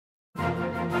It's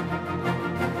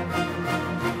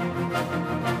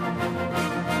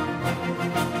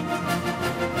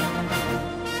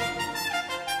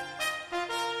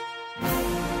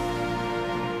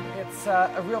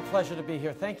a real pleasure to be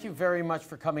here. Thank you very much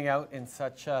for coming out in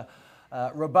such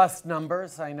robust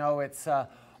numbers. I know it's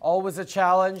always a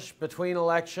challenge between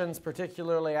elections,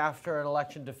 particularly after an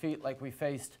election defeat like we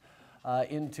faced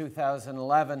in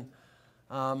 2011,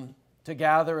 to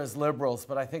gather as Liberals.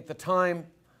 But I think the time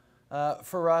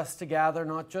for us to gather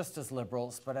not just as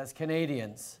Liberals, but as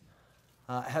Canadians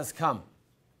has come.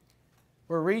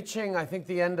 We're reaching, I think,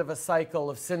 the end of a cycle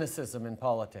of cynicism in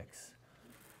politics.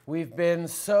 We've been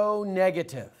so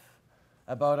negative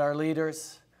about our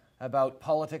leaders, about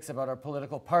politics, about our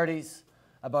political parties,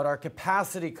 about our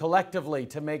capacity collectively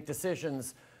to make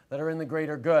decisions that are in the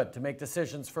greater good, to make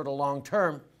decisions for the long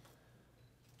term,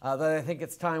 that I think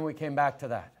it's time we came back to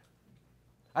that.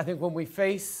 I think when we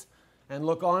face and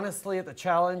look honestly at the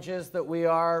challenges that we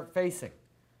are facing,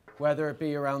 whether it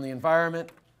be around the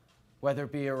environment, whether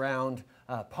it be around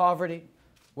poverty,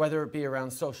 whether it be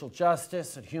around social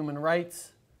justice and human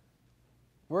rights,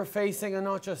 we're facing, and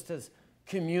not just as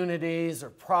communities or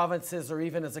provinces or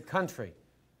even as a country,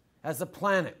 as a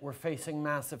planet, we're facing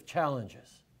massive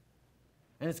challenges.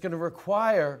 And it's going to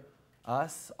require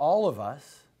us, all of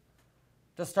us,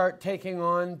 to start taking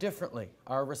on differently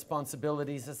our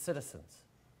responsibilities as citizens.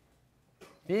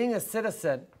 Being a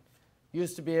citizen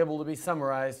used to be able to be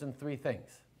summarized in 3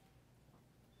 things: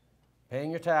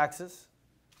 paying your taxes,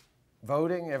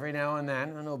 voting every now and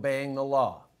then, and obeying the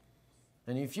law.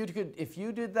 And if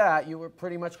you did that, you were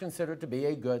pretty much considered to be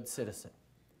a good citizen.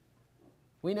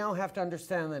 We now have to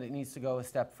understand that it needs to go a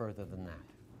step further than that.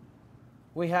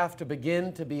 We have to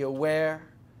begin to be aware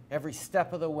every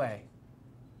step of the way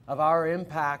of our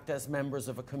impact as members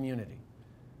of a community.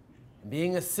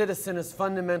 Being a citizen is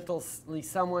fundamentally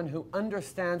someone who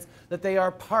understands that they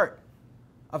are part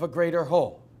of a greater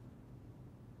whole,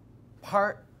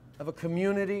 part of a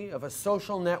community, of a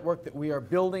social network that we are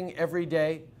building every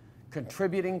day,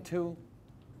 contributing to,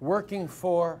 working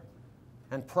for,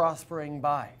 and prospering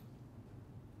by.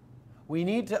 We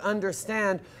need to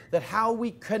understand that how we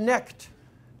connect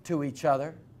to each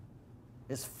other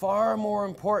is far more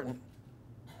important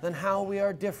than how we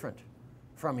are different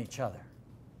from each other.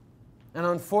 And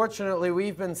unfortunately,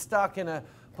 we've been stuck in a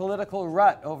political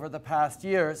rut over the past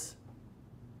years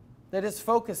that is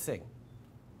focusing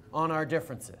on our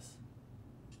differences,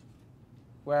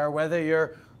 where whether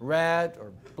you're red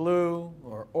or blue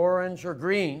or orange or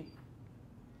green,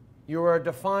 you are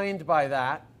defined by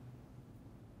that,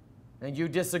 and you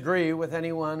disagree with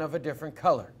anyone of a different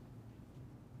color.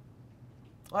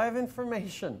 I have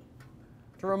information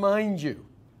to remind you,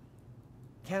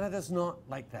 Canada's not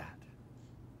like that.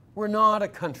 We're not a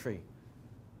country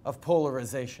of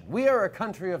polarization. We are a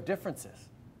country of differences.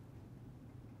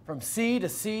 From sea to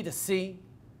sea to sea,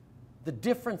 the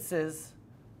differences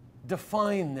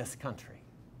define this country.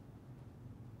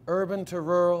 Urban to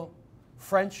rural,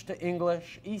 French to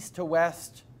English, east to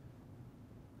west,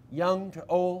 young to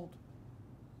old,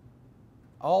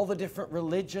 all the different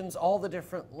religions, all the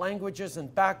different languages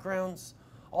and backgrounds,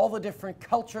 all the different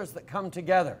cultures that come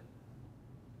together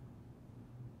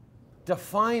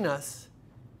define us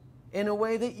in a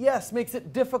way that, yes, makes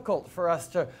it difficult for us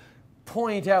to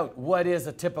point out what is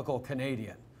a typical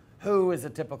Canadian, who is a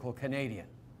typical Canadian.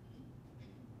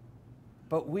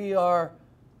 But we are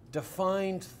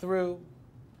defined through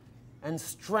and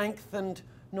strengthened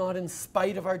not in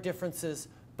spite of our differences,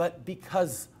 but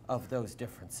because of those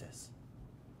differences.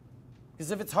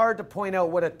 Because if it's hard to point out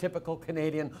what a typical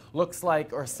Canadian looks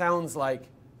like or sounds like,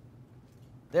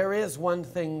 there is one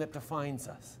thing that defines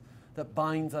us, that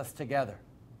binds us together.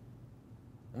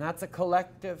 And that's a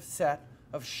collective set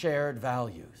of shared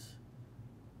values.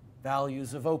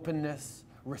 Values of openness,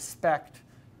 respect,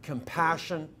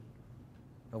 compassion,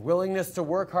 a willingness to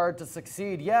work hard to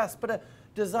succeed, yes, but a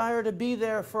desire to be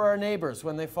there for our neighbors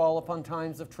when they fall upon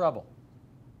times of trouble.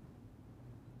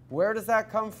 Where does that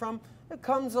come from? It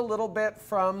comes a little bit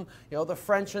from, the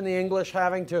French and the English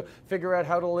having to figure out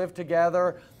how to live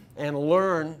together and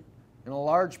learn, in a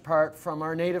large part, from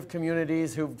our native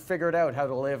communities who figured out how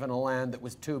to live in a land that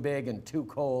was too big and too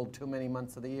cold too many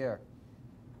months of the year.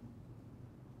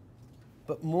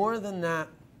 But more than that,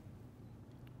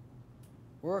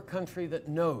 we're a country that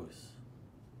knows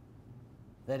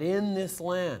that in this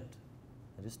land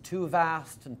that is too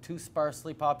vast and too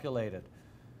sparsely populated,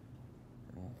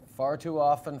 and far too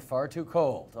often far too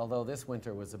cold, although this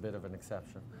winter was a bit of an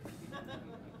exception,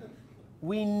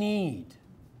 we need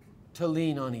to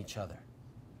lean on each other.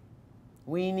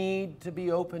 We need to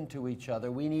be open to each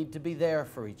other. We need to be there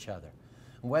for each other.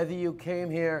 Whether you came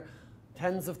here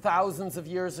tens of thousands of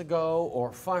years ago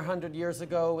or 400 years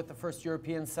ago with the first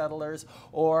European settlers,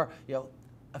 or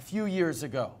a few years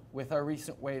ago with our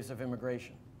recent waves of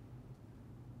immigration.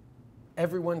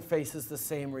 Everyone faces the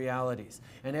same realities,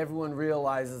 and everyone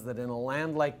realizes that in a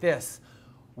land like this,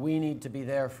 we need to be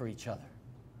there for each other.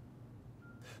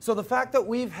 So the fact that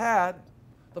we've had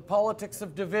the politics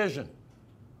of division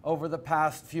over the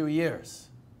past few years,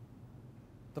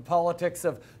 the politics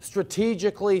of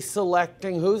strategically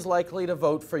selecting who's likely to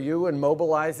vote for you and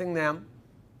mobilizing them,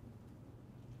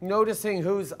 noticing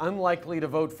who's unlikely to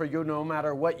vote for you no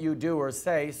matter what you do or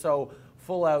say, so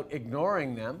full out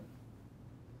ignoring them,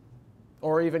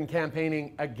 or even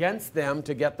campaigning against them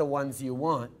to get the ones you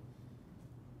want.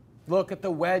 Look at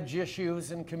the wedge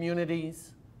issues in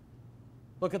communities.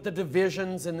 Look at the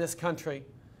divisions in this country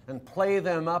and play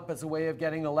them up as a way of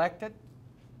getting elected.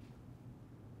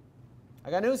 I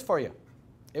got news for you.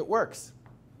 It works.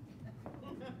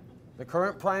 The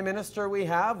current Prime Minister we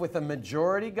have with a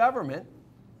majority government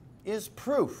is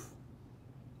proof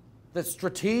that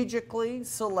strategically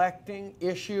selecting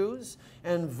issues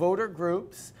and voter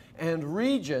groups and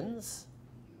regions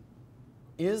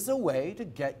is a way to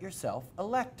get yourself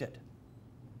elected.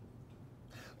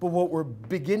 But what we're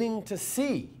beginning to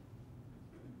see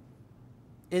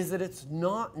is that it's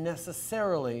not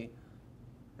necessarily,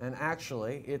 and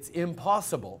actually it's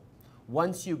impossible,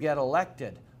 once you get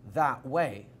elected that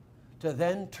way, to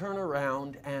then turn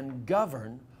around and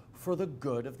govern for the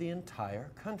good of the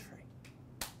entire country.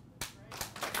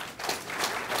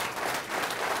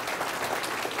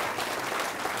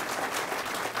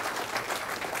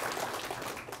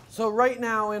 So right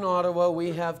now in Ottawa,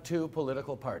 we have two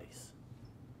political parties.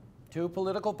 Two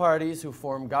political parties who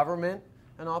form government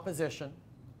and opposition,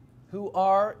 who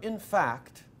are, in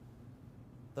fact,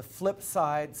 the flip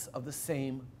sides of the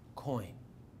same coin.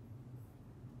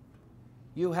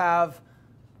 You have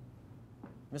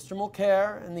Mr.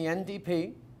 Mulcair and the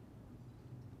NDP,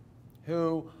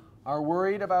 who are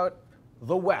worried about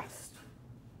the West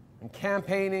and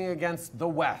campaigning against the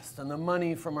West and the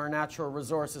money from our natural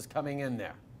resources coming in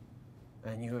there.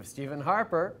 And you have Stephen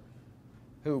Harper,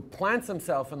 who plants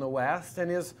himself in the West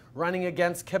and is running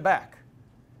against Quebec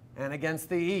and against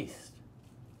the East.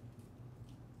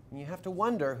 And you have to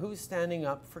wonder who's standing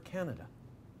up for Canada.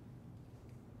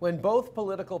 When both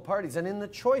political parties, and in the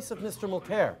choice of Mr.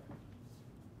 Mulcair,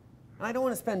 and I don't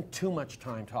want to spend too much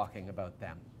time talking about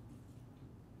them,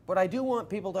 but I do want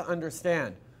people to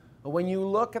understand that when you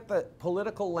look at the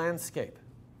political landscape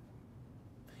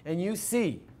and you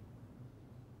see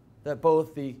that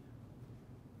both the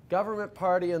government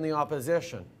party and the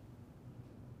opposition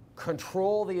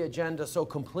control the agenda so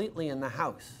completely in the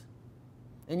House,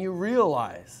 and you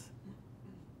realize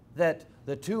that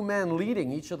the two men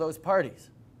leading each of those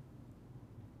parties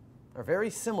are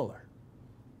very similar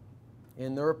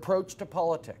in their approach to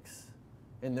politics,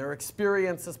 in their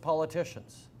experience as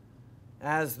politicians,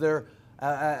 as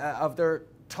of their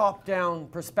top-down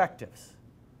perspectives,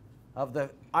 of the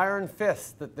iron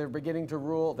fist that they're beginning to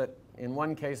rule, that in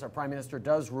one case our Prime Minister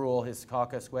does rule his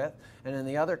caucus with, and in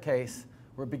the other case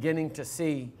we're beginning to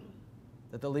see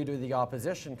that the Leader of the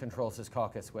Opposition controls his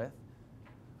caucus with.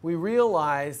 We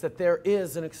realize that there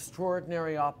is an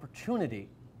extraordinary opportunity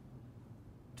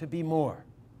to be more,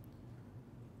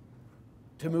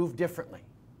 to move differently,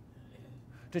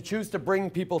 to choose to bring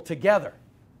people together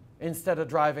instead of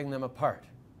driving them apart.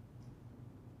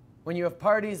 When you have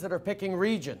parties that are picking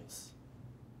regions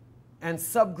and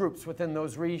subgroups within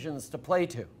those regions to play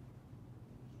to,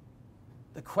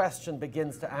 the question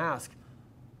begins to ask,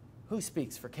 who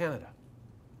speaks for Canada?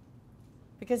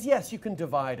 Because yes, you can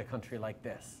divide a country like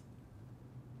this.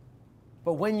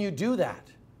 But when you do that,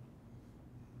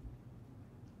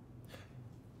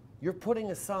 you're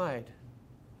putting aside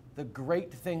the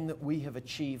great thing that we have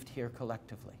achieved here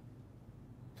collectively.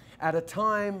 At a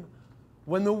time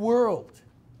when the world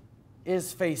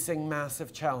is facing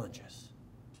massive challenges,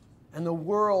 and the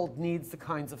world needs the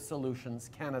kinds of solutions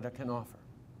Canada can offer.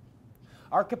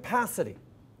 Our capacity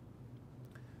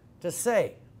to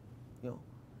say,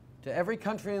 to every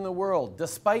country in the world,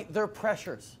 despite their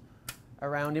pressures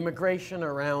around immigration,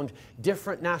 around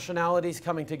different nationalities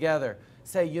coming together,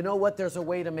 say, you know what, there's a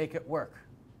way to make it work.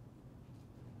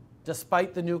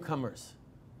 Despite the newcomers,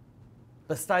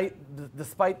 despite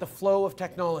the flow of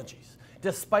technologies,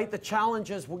 despite the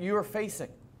challenges you are facing,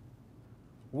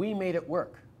 we made it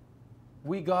work.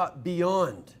 We got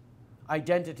beyond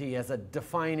identity as a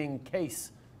defining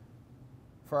case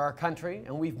for our country,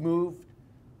 and we've moved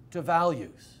to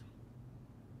values.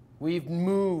 We've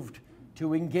moved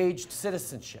to engaged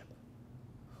citizenship.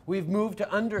 We've moved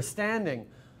to understanding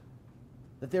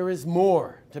that there is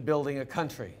more to building a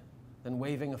country than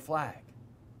waving a flag.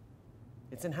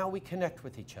 It's in how we connect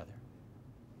with each other.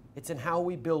 It's in how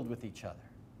we build with each other.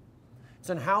 It's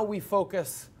in how we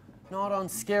focus not on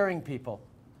scaring people,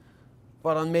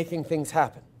 but on making things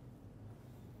happen.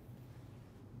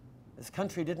 This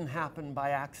country didn't happen by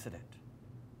accident.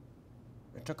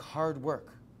 It took hard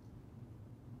work.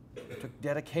 It took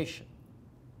dedication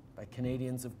by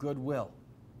Canadians of goodwill,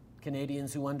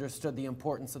 Canadians who understood the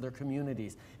importance of their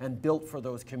communities and built for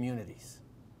those communities.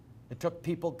 It took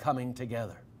people coming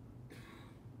together.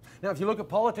 Now, if you look at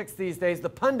politics these days, the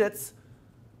pundits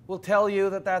will tell you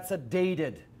that that's a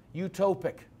dated,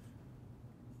 utopic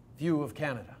view of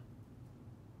Canada.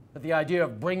 That the idea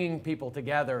of bringing people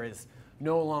together is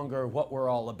no longer what we're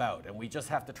all about, and we just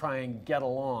have to try and get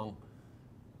along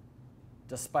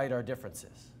despite our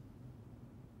differences.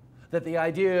 That the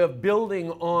idea of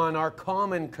building on our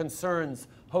common concerns,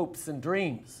 hopes, and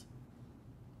dreams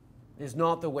is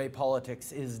not the way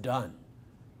politics is done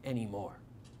anymore.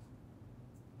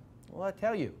 Well, I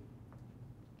tell you,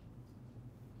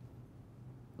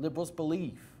 Liberals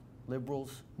believe,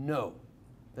 Liberals know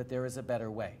that there is a better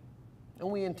way,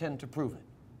 and we intend to prove it.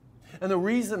 And the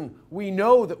reason we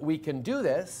know that we can do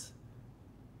this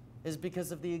is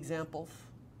because of the example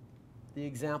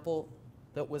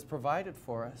that was provided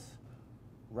for us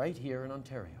right here in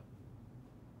Ontario.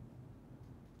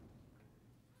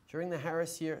 During the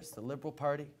Harris years, the Liberal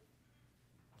Party,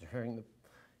 during the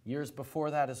years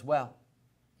before that as well,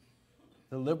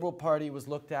 the Liberal Party was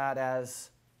looked at as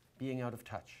being out of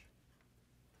touch.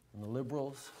 And the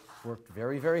Liberals worked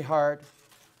very, very hard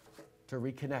to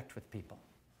reconnect with people.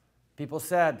 People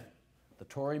said the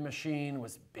Tory machine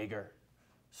was bigger,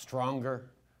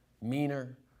 stronger,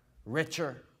 meaner,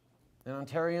 richer, and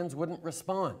Ontarians wouldn't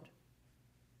respond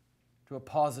to a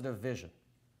positive vision,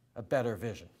 a better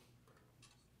vision.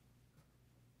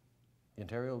 The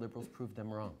Ontario Liberals proved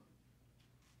them wrong.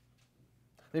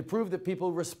 They proved that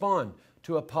people respond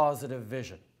to a positive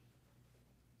vision.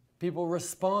 People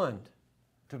respond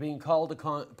to being called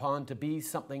upon to be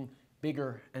something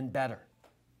bigger and better.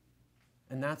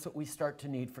 And that's what we start to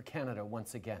need for Canada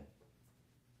once again.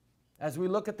 As we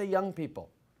look at the young people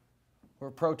who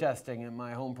are protesting in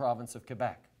my home province of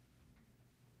Quebec,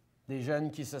 des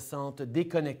jeunes qui se sentent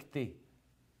déconnectés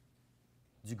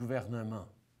du gouvernement,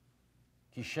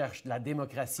 qui cherchent la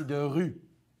démocratie de rue.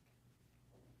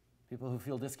 People who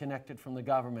feel disconnected from the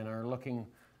government are looking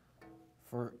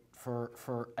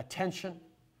for attention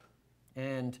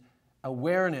and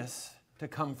awareness to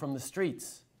come from the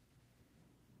streets.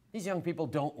 These young people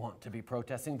don't want to be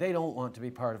protesting. They don't want to be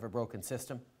part of a broken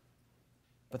system.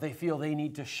 But they feel they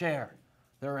need to share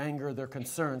their anger, their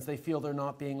concerns. They feel they're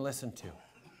not being listened to.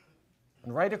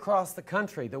 And right across the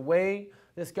country, the way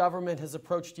this government has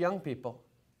approached young people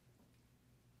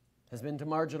has been to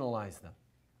marginalize them,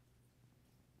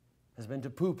 has been to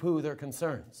poo-poo their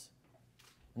concerns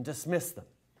and dismiss them.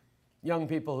 Young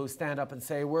people who stand up and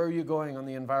say, where are you going on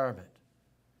the environment?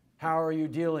 How are you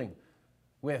dealing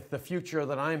with the future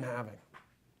that I'm having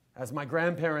as my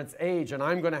grandparents age and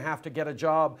I'm going to have to get a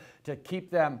job to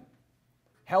keep them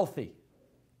healthy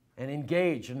and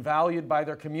engaged and valued by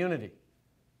their community?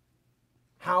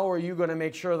 How are you going to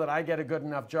make sure that I get a good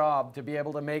enough job to be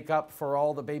able to make up for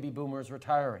all the baby boomers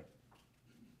retiring?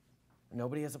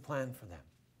 Nobody has a plan for them.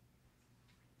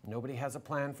 Nobody has a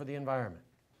plan for the environment.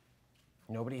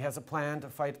 Nobody has a plan to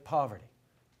fight poverty.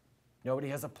 Nobody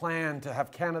has a plan to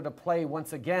have Canada play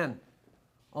once again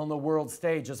on the world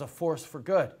stage as a force for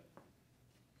good.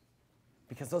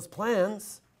 Because those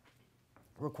plans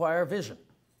require vision.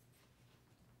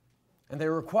 And they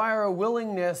require a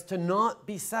willingness to not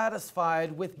be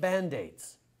satisfied with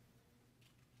Band-Aids.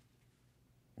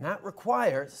 And that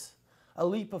requires a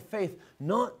leap of faith,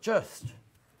 not just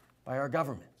by our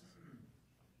governments,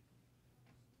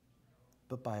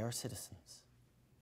 but by our citizens.